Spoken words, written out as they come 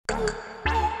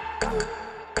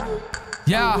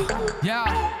Yeah.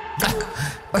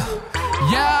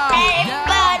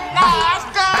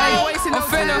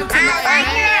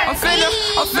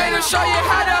 I'm finna show you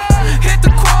how to hit the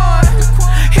quad,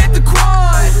 hit the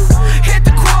quad, hit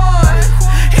the quad,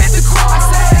 hit the quad. I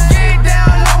said get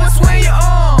down low and swing your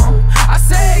arm. I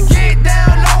said get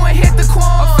down low and hit the quad.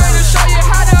 I'm finna show you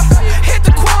how to hit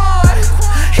the quad,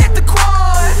 hit the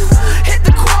quad, hit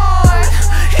the quad,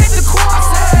 hit the quad. I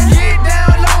said get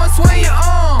down low and swing your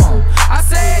arm. I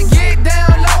said get down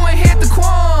low and hit the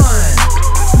quad.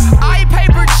 I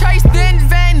paper chase then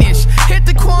vanish. Hit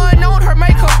the quad on her,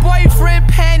 make her boyfriend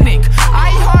panic.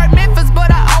 iHeartMemphis,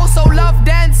 but I also love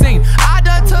dancing. I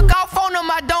done took off on them,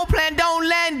 I don't plan on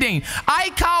landing.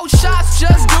 I call shots,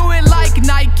 just do it like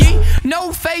Nike.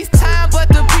 No FaceTime, but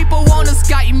the people wanna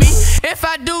Skype me. If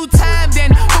I do time,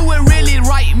 then who would really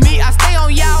write me? I stay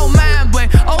on y'all mind, but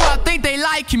oh, I think they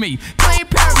like me. Plain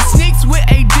pair of sneaks with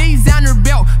a designer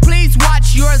belt. Please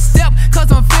watch your step,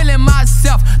 cause I'm feeling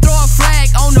myself. Throw a flag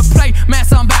on the plate, man,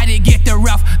 somebody get the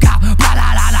ref. Blah, blah,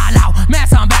 la, la, la, la. Man,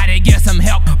 somebody get some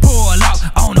help. Pull up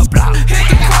on the block. Hit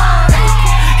the quad,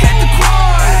 hit the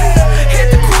quad, hit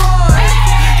the quad,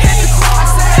 hit the quad. I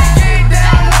said get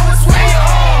down low and swing your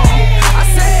arm. I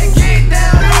said get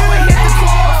down low and hit the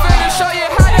quad. I'm finna show you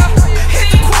how to hit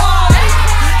the quad,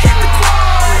 hit the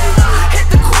quad, hit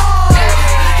the quad,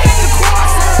 hit the quad. I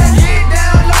said get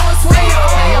down low and swing your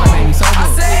arm. I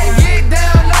said get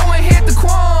down low and hit the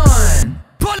quad.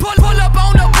 Pull up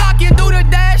on the block and do the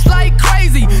dash like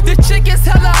crazy. This chick is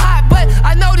hella hot, but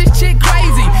I know this chick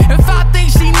crazy. If I think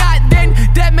she not, then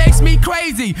that makes me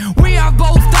crazy. We are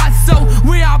both thoughts, so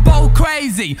we are both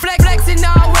crazy. Flexing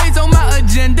always on my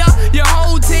agenda. Your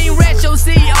whole team rich, your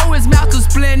CEO is Malcolm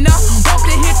Splendor. Walk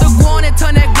to hit the ground and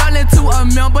turn that girl into a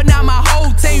member. Now my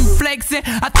whole team flexing.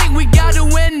 I think we got a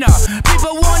winner.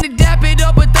 People want